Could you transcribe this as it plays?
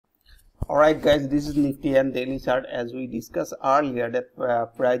Alright guys, this is Nifty and daily chart. As we discussed earlier that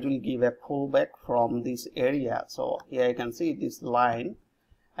price will give a pullback from this area. So here you can see this line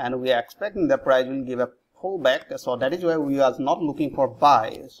and we are expecting the price will give a pullback. So that is why we are not looking for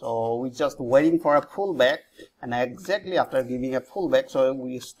buy. So we just waiting for a pullback, and exactly after giving a pullback, so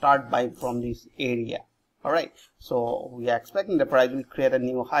we start buying from this area. Alright, so we are expecting the price will create a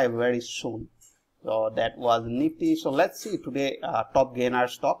new high very soon. So that was Nifty. So let's see today top gainer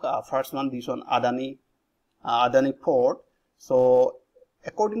stock. First one, this one, Adani Port. So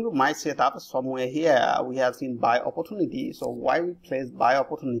according to my setup, somewhere here we have seen buy opportunity. So why we place buy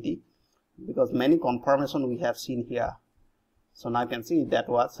opportunity? Because many confirmation we have seen here. So now you can see that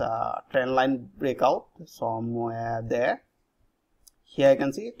was a trend line breakout somewhere there. Here you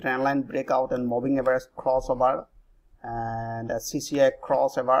can see trend line breakout and moving average crossover, and a CCI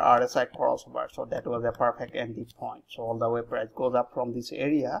crossover, RSI crossover. So that was a perfect entry point. So all the way price goes up from this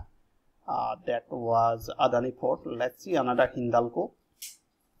area. That was Adani Port. Let's see another Hindalco.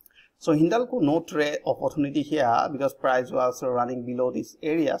 So Hindalco, no trade opportunity here because price was running below this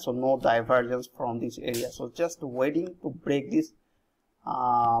area, so no divergence from this area. So just waiting to break this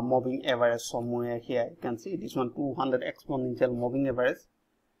moving average somewhere here. You can see this one 200 exponential moving average.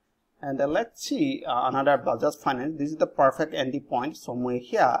 And let's see another Bajaj Finance. This is the perfect entry point somewhere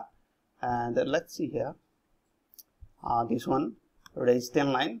here. And let's see here. This one resistance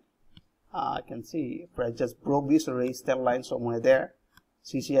line. I can see price just broke this resistance line somewhere there.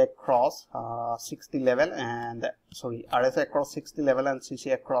 CCI cross 60 level, and sorry, RSI cross 60 level and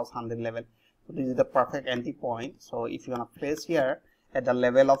CCI cross 100 level. So this is the perfect entry point. So if you want to place here at the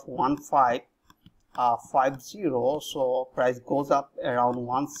level of 1550, so price goes up around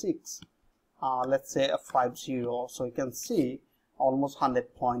 16, let's say a 50. So you can see almost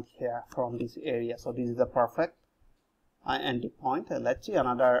 100 point here from this area. So this is the perfect entry point. Let's see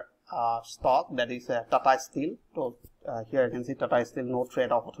another stock, that is Tata Steel. So here you can see Tata Steel, no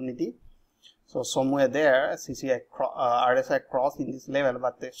trade opportunity. So somewhere there CCI RSI cross in this level,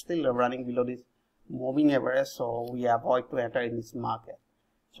 but they're still running below this moving average, so we avoid to enter in this market.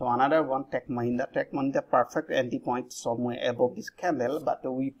 So another one, TechM, the perfect entry point somewhere above this candle, but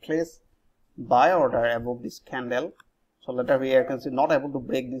we place buy order above this candle. So later here you can see not able to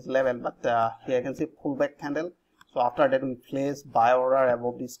break this level, but here you can see pullback candle. So after that we place buy order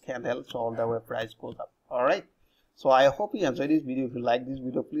above this candle, so all the way price goes up. Alright, so I hope you enjoyed this video. If you like this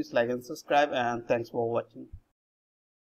video, please like and subscribe, and thanks for watching.